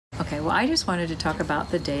Okay, well, I just wanted to talk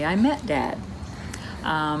about the day I met Dad.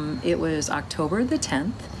 It was October the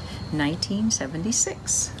 10th,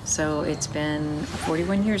 1976. So it's been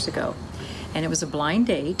 41 years ago. And it was a blind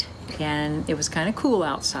date, and it was kind of cool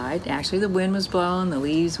outside. Actually, the wind was blowing, the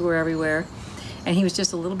leaves were everywhere, and he was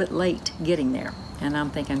just a little bit late getting there. And I'm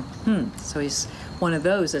thinking, so he's one of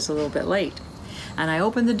those that's a little bit late. And I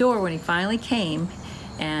opened the door when he finally came,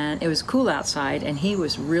 and it was cool outside, and he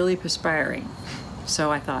was really perspiring.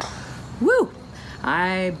 So I thought, woo,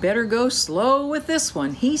 I better go slow with this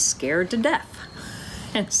one. He's scared to death.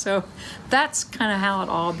 And so that's kind of how it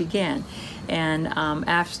all began. And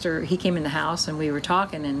after he came in the house and we were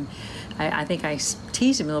talking, and I think I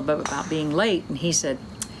teased him a little bit about being late, and he says,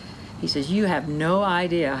 you have no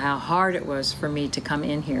idea how hard it was for me to come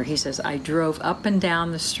in here. He says, I drove up and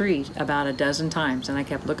down the street about a dozen times, and I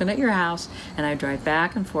kept looking at your house, and I drive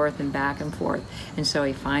back and forth and back and forth. And so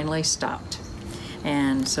he finally stopped.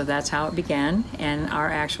 And so that's how it began. And our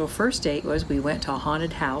actual first date was we went to a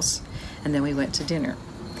haunted house, and then we went to dinner.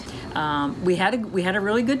 We had a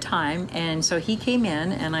really good time, and so he came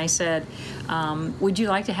in, and I said, would you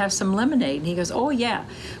like to have some lemonade? And he goes, oh yeah.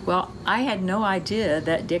 Well, I had no idea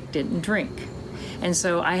that Dick didn't drink. And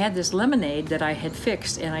so I had this lemonade that I had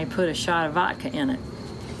fixed, and I put a shot of vodka in it.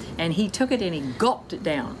 And he took it and he gulped it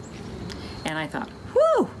down. And I thought,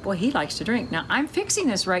 whew, boy, he likes to drink. Now, I'm fixing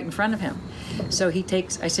this right in front of him. So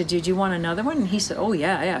I said, did you want another one? And he said, oh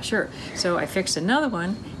yeah, sure. So I fixed another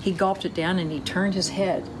one, he gulped it down, and he turned his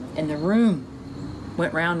head, and the room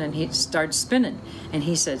went round, and he started spinning. And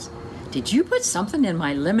he says, did you put something in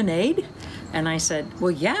my lemonade? And I said,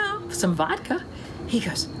 well, yeah, some vodka. He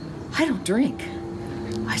goes, I don't drink.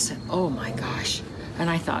 I said, oh my gosh. And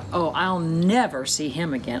I thought, oh, I'll never see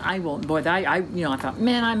him again. I will, boy, I thought,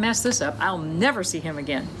 man, I messed this up. I'll never see him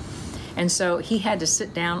again. And so he had to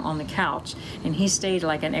sit down on the couch, and he stayed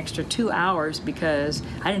like an extra 2 hours because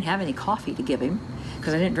I didn't have any coffee to give him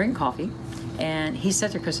because I didn't drink coffee. And he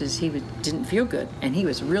sat there because he didn't feel good, and he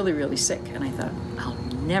was really, really sick. And I thought, I'll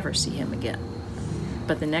never see him again.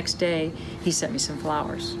 But the next day, he sent me some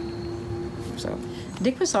flowers. So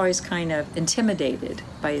Dick was always kind of intimidated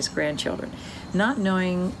by his grandchildren, not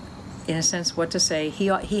knowing, in a sense, what to say.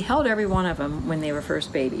 He held every one of them when they were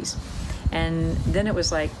first babies. And then it was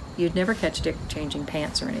like, you'd never catch Dick changing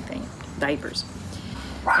pants or anything, diapers.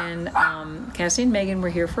 And Cassie and Megan were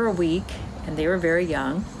here for a week, and they were very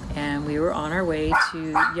young, and we were on our way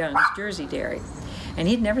to Young's Jersey Dairy. And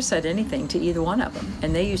he'd never said anything to either one of them,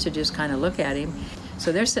 and they used to just kind of look at him.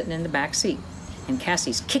 So they're sitting in the back seat, and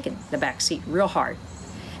Cassie's kicking the back seat real hard.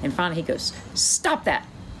 And finally he goes, stop that.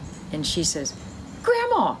 And she says,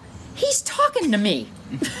 Grandma, he's talking to me.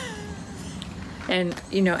 And,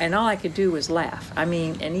 and all I could do was laugh. I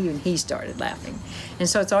mean, and even he started laughing. And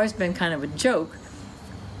so it's always been kind of a joke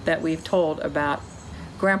that we've told about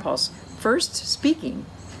Grandpa's first speaking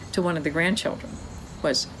to one of the grandchildren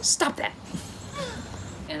was, stop that.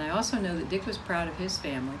 And I also know that Dick was proud of his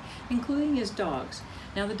family, including his dogs.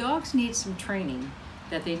 Now, the dogs need some training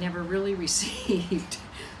that they never really received,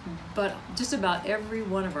 but just about every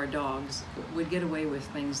one of our dogs would get away with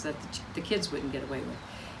things that the kids wouldn't get away with.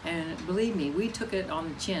 And believe me, we took it on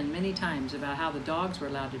the chin many times about how the dogs were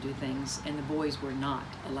allowed to do things and the boys were not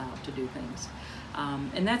allowed to do things.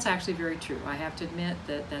 And that's actually very true. I have to admit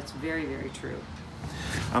that that's very, very true.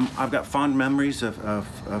 I've got fond memories of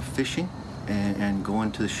fishing and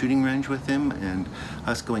going to the shooting range with him, and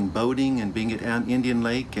us going boating and being at Indian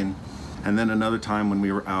Lake, and then another time when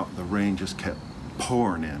we were out, the rain just kept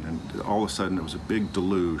pouring in, and all of a sudden it was a big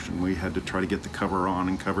deluge, and we had to try to get the cover on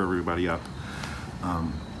and cover everybody up.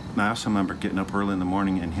 I also remember getting up early in the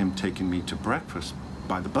morning and him taking me to breakfast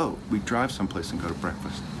by the boat. We'd drive someplace and go to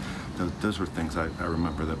breakfast. Those were things I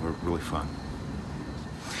remember that were really fun.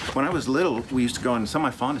 When I was little, we used to go on, some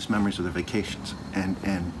of my fondest memories are the vacations. And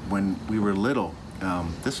when we were little,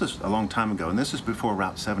 this was a long time ago, and this is before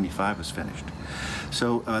Route 75 was finished.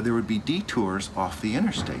 So there would be detours off the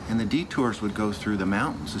interstate, and the detours would go through the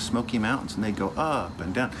mountains, the Smoky Mountains, and they'd go up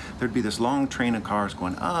and down. There'd be this long train of cars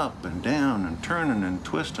going up and down and turning and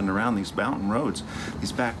twisting around these mountain roads,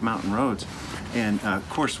 these back mountain roads. And of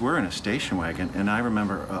course, we're in a station wagon, and I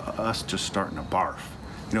remember us just starting to barf.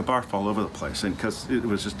 Barf all over the place, and because it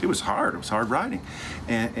was hard riding.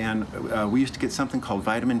 And we used to get something called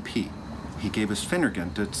vitamin P. He gave us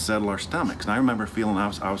Finnegan to settle our stomachs. And I remember feeling I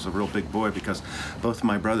was a real big boy because both of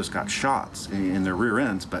my brothers got shots in their rear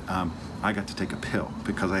ends, but I got to take a pill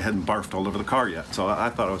because I hadn't barfed all over the car yet. So I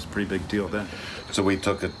thought it was a pretty big deal then. So we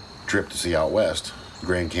took a trip to see out west,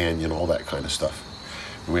 Grand Canyon, all that kind of stuff.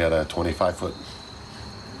 We had a 25-foot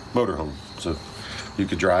motorhome, so you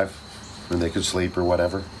could drive and they could sleep or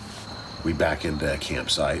whatever. We back into a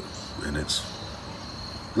campsite, and it's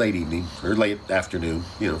late evening, or late afternoon,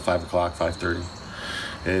 5 o'clock, 5:30.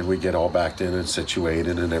 And we get all backed in and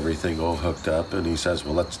situated and everything all hooked up, and he says,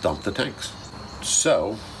 well, let's dump the tanks.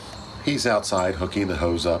 So he's outside hooking the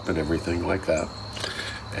hose up and everything like that.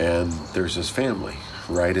 And there's this family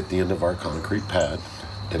right at the end of our concrete pad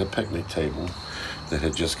at a picnic table that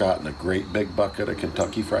had just gotten a great big bucket of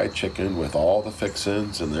Kentucky Fried Chicken with all the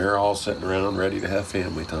fixins, and they're all sitting around ready to have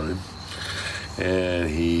family time. And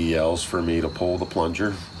he yells for me to pull the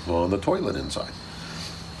plunger on the toilet inside.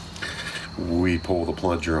 We pull the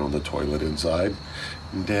plunger on the toilet inside,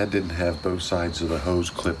 and Dad didn't have both sides of the hose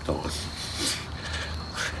clipped on.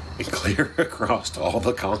 And clear across all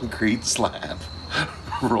the concrete slab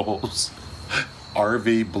rolls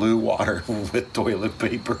RV blue water with toilet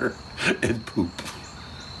paper and poop.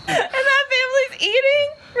 And that family's eating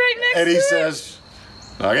right next to it? And he says,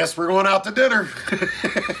 I guess we're going out to dinner.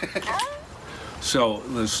 So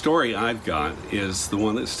the story I've got is the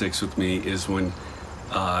one that sticks with me is when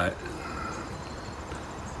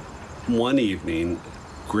one evening,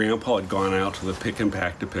 Grandpa had gone out to the pick and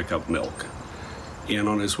pack to pick up milk. And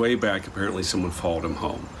on his way back, apparently someone followed him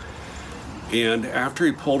home. And after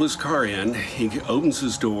he pulled his car in, he opens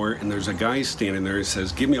his door, and there's a guy standing there and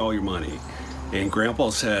says, give me all your money. And Grandpa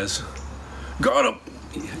says, got him!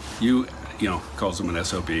 Calls him an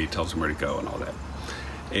SOB, tells him where to go and all that.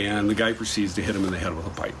 And the guy proceeds to hit him in the head with a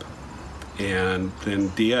pipe. And then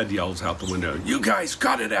Dad yells out the window, you guys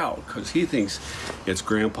cut it out, because he thinks it's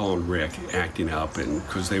Grandpa and Rick acting up, and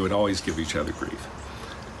because they would always give each other grief.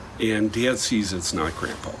 And Dad sees it's not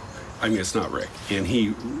Grandpa. It's not Rick. And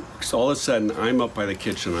all of a sudden, I'm up by the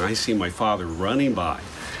kitchen, and I see my father running by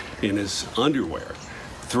in his underwear,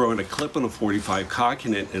 throwing a clip on a .45,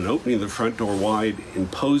 cocking it, and opening the front door wide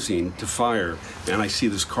and posing to fire. And I see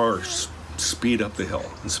this car speed up the hill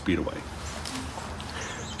and speed away.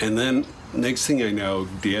 And then next thing I know,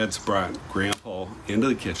 Dad's brought Grandpa into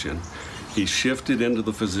the kitchen. He's shifted into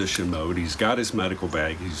the physician mode. He's got his medical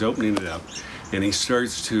bag. He's opening it up, and he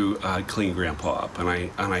starts to clean Grandpa up. And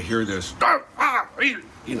I hear this,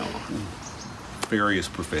 various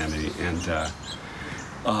profanity, and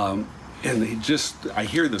I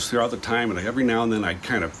hear this throughout the time, and every now and then I'd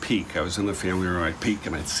kind of peek. I was in the family room, I'd peek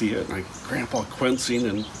and I'd see it, and Grandpa quincing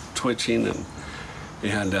and twitching, and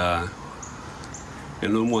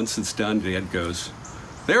then once it's done, Dad goes,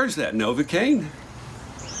 there's that Novocaine.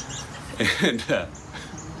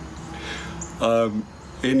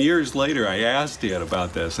 And years later, I asked Dad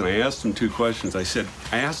about this, and I asked him two questions. I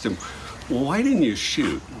asked him, well, why didn't you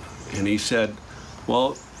shoot? And he said,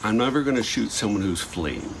 well, I'm never going to shoot someone who's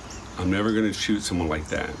fleeing. I'm never going to shoot someone like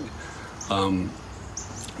that. And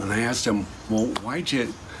I asked him, well, why'd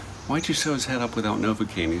you sew his head up without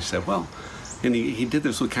Novocaine? He said, well, and he did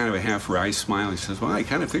this with kind of a half wry smile. He says, well, I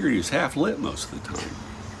kind of figured he was half lit most of the time.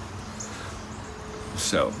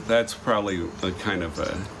 So that's probably a kind of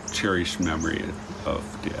a cherished memory of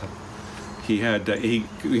Dad.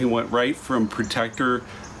 He went right from protector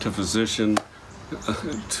to physician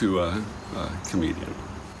to a comedian.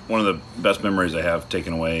 One of the best memories I have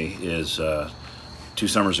taken away is 2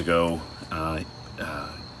 summers ago, Dad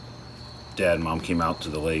and Mom came out to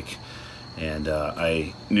the lake, and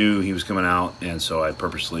I knew he was coming out, and so I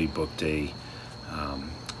purposely booked a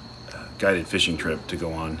guided fishing trip to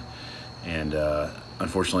go on. And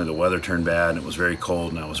unfortunately the weather turned bad, and it was very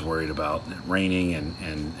cold, and I was worried about it raining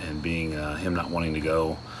and being him not wanting to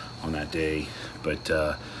go on that day. But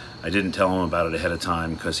I didn't tell him about it ahead of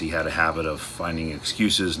time because he had a habit of finding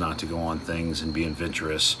excuses not to go on things and being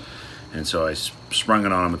adventurous. And so I sprung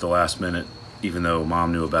it on him at the last minute, even though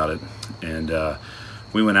Mom knew about it. And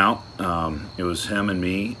we went out. It was him and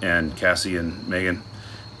me and Cassie and Megan,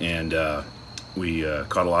 and we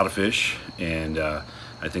caught a lot of fish. And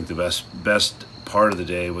I think the best part of the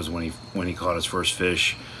day was when he caught his first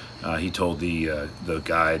fish. He told the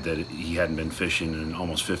guide that he hadn't been fishing in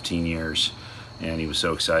almost 15 years, and he was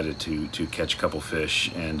so excited to catch a couple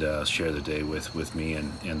fish and share the day with me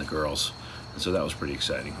and the girls. And so that was pretty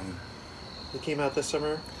exciting. He came out this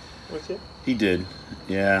summer with you? He did,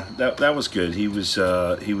 yeah. That was good. He was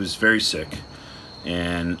very sick,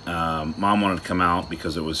 and Mom wanted to come out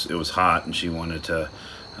because it was hot, and she wanted to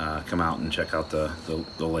come out and check out the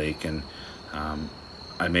lake. And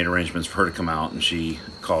I made arrangements for her to come out, and she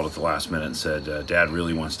called at the last minute and said, Dad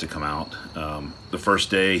really wants to come out. The first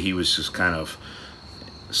day he was just kind of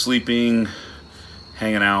sleeping,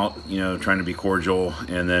 hanging out, trying to be cordial.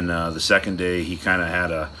 And then the second day he kind of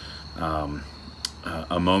had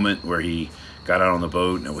a moment where he got out on the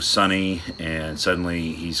boat and it was sunny, and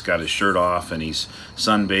suddenly he's got his shirt off and he's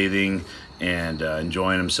sunbathing, and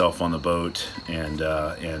enjoying himself on the boat. And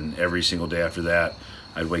every single day after that,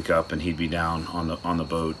 I'd wake up and he'd be down on the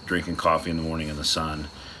boat drinking coffee in the morning in the sun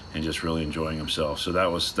and just really enjoying himself. So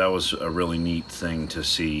that was a really neat thing to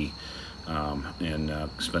see, and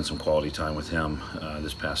spend some quality time with him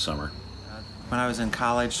this past summer. When I was in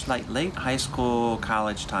college, like late high school,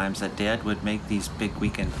 college times, that Dad would make these big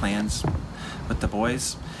weekend plans with the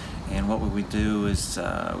boys. And what we would do is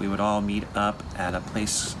we would all meet up at a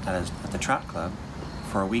place at the Trout Club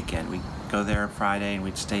for a weekend. We'd go there Friday and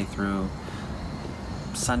we'd stay through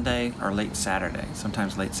Sunday or late Saturday.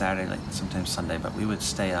 Sometimes late Saturday, sometimes Sunday, but we would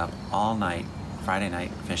stay up all night, Friday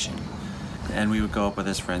night, fishing. And we would go up with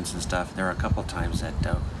his friends and stuff. There were a couple times that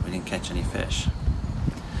we didn't catch any fish.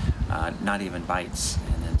 Not even bites.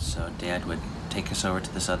 And then so Dad would take us over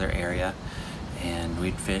to this other area and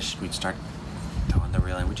we'd fish. We'd start throwing the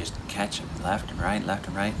reel and we'd just catch them left and right, left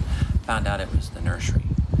and right. Found out it was the nursery.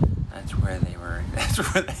 That's where they were, that's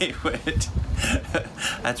where they would,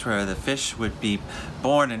 that's where the fish would be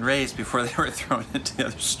born and raised before they were thrown into the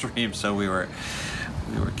other stream. So we were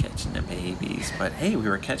catching the babies, but hey, we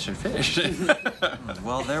were catching fish.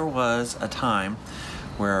 Well, there was a time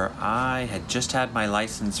where I had just had my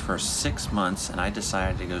license for 6 months and I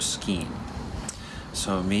decided to go skiing.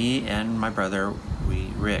 So me and my brother,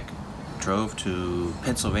 Rick, drove to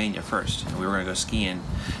Pennsylvania first. And we were gonna go skiing.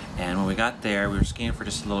 And when we got there, we were skiing for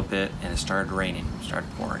just a little bit and it started raining, started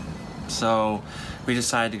pouring. So we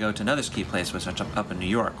decided to go to another ski place, which was up in New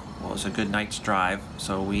York. Well, it was a good night's drive.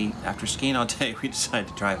 So after skiing all day, we decided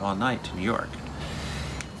to drive all night to New York.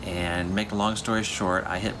 And make a long story short,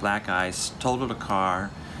 I hit black ice, totaled a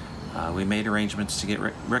car. We made arrangements to get,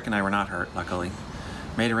 Rick and I were not hurt, luckily.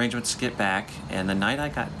 Made arrangements to get back, and the night I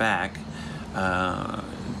got back,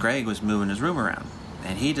 Greg was moving his room around.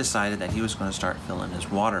 And he decided that he was going to start filling his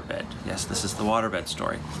waterbed. Yes, this is the waterbed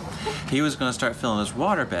story. He was going to start filling his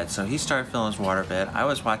waterbed, so he started filling his waterbed. I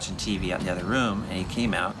was watching TV out in the other room, and he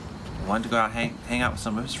came out, wanted to go out hang out with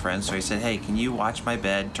some of his friends, so he said, hey, can you watch my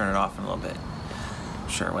bed, turn it off in a little bit?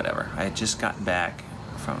 Sure, whatever. I had just gotten back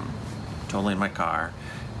from totaling my car,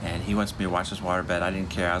 and he wants me to watch his waterbed. I didn't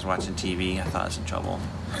care. I was watching TV. I thought I was in trouble.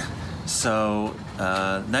 So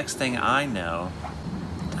next thing I know,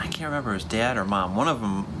 I can't remember if it was Dad or Mom. One of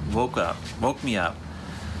them woke me up,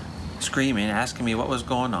 screaming, asking me what was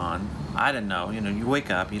going on. I didn't know. You know, you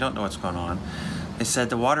wake up, you don't know what's going on. They said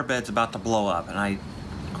the waterbed's about to blow up, and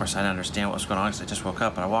of course, I didn't understand what was going on because I just woke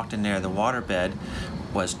up. And I walked in there. The waterbed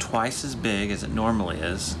was twice as big as it normally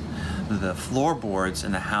is. The floorboards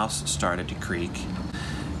in the house started to creak,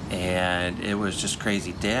 and it was just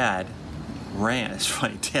crazy. Dad ran. It's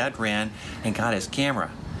funny. Dad ran and got his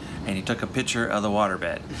camera, and he took a picture of the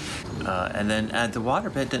waterbed. And then the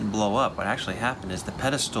waterbed didn't blow up. What actually happened is the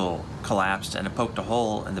pedestal collapsed and it poked a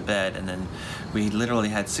hole in the bed, and then we literally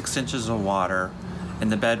had 6 inches of water in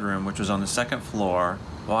the bedroom, which was on the 2nd floor.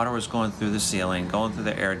 Water was going through the ceiling, going through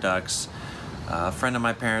the air ducts. A friend of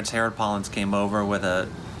my parents, Harold Pollins, came over with a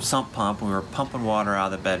sump pump. We were pumping water out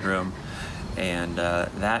of the bedroom, and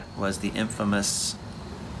that was the infamous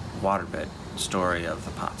waterbed story of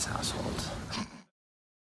the Potts household.